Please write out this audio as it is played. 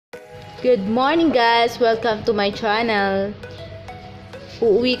Good morning guys! Welcome to my channel.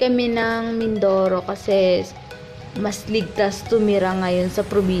 Uuwi kami ng Mindoro kasi mas ligtas tumira ngayon sa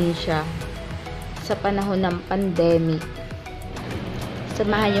probinsya sa panahon ng pandemic.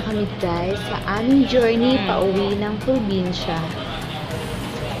 Samahan niyo kami guys sa aming journey pauwi ng probinsya.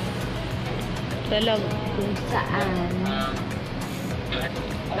 Talaga. Kung saan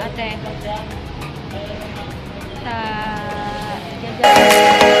Ate. Sa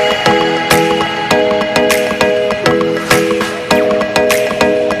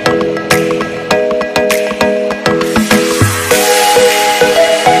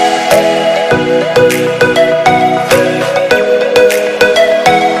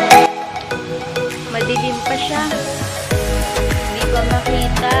madilim pa siya. Hindi pa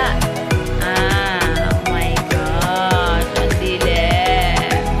makita. Oh my gosh, ang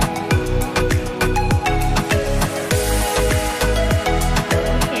dilim.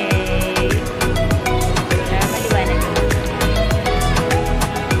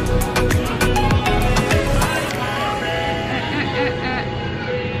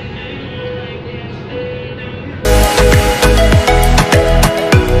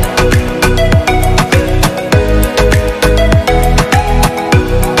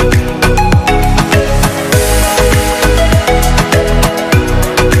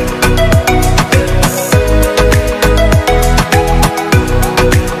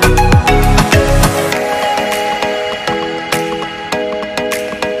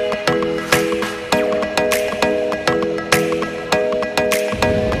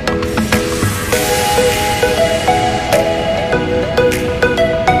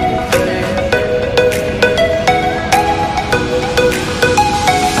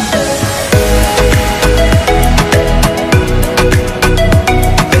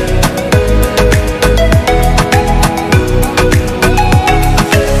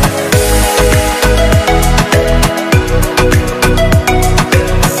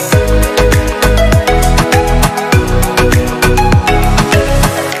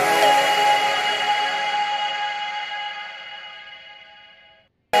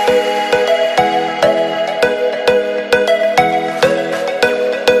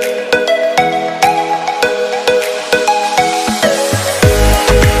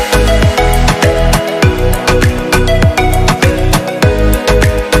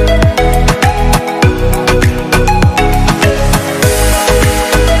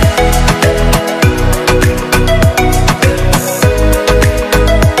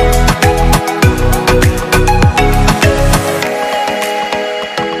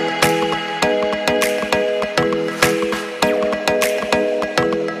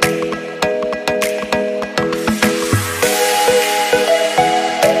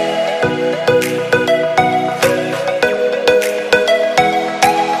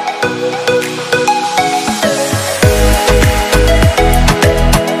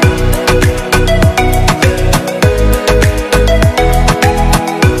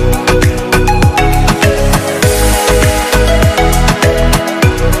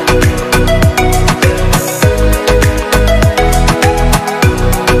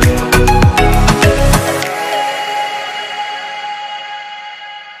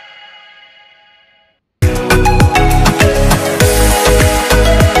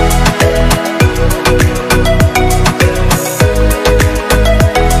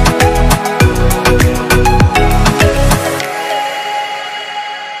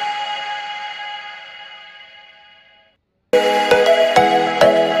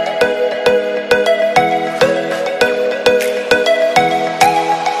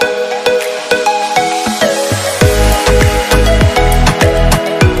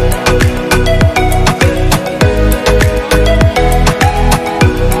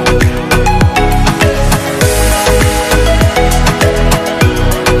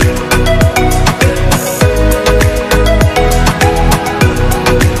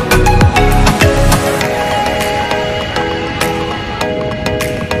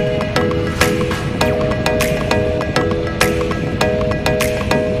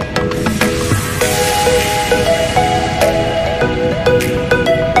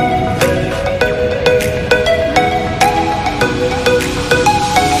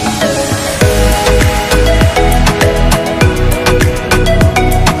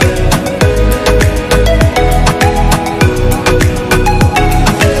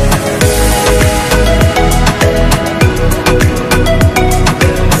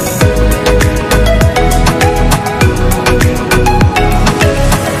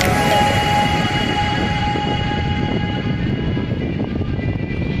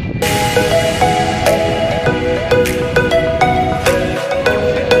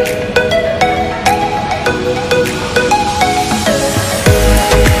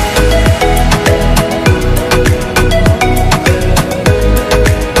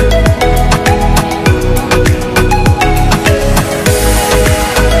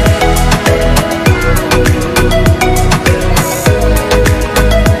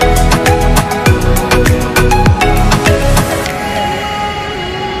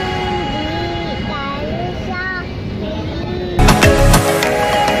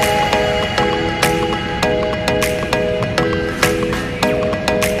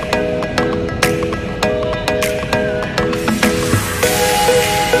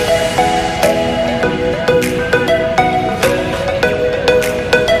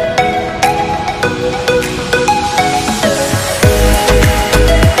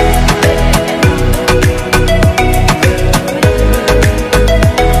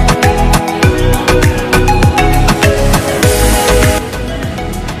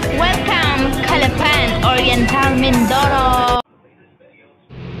 Oriental, Mindoro.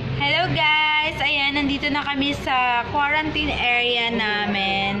 Hello guys! Ayan, nandito na kami sa quarantine area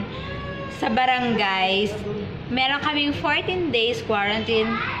namin sa barangays. Meron kaming 14 days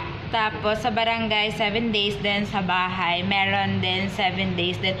quarantine. Tapos sa barangay, 7 days din sa bahay. Meron din 7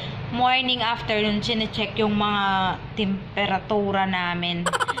 days din. Morning, afternoon, chinecheck yung mga temperatura namin.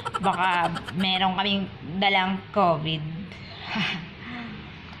 Baka meron kaming dalang COVID.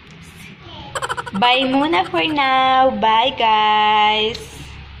 Bye muna for now. Bye guys!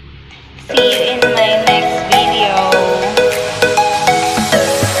 See you in my next video.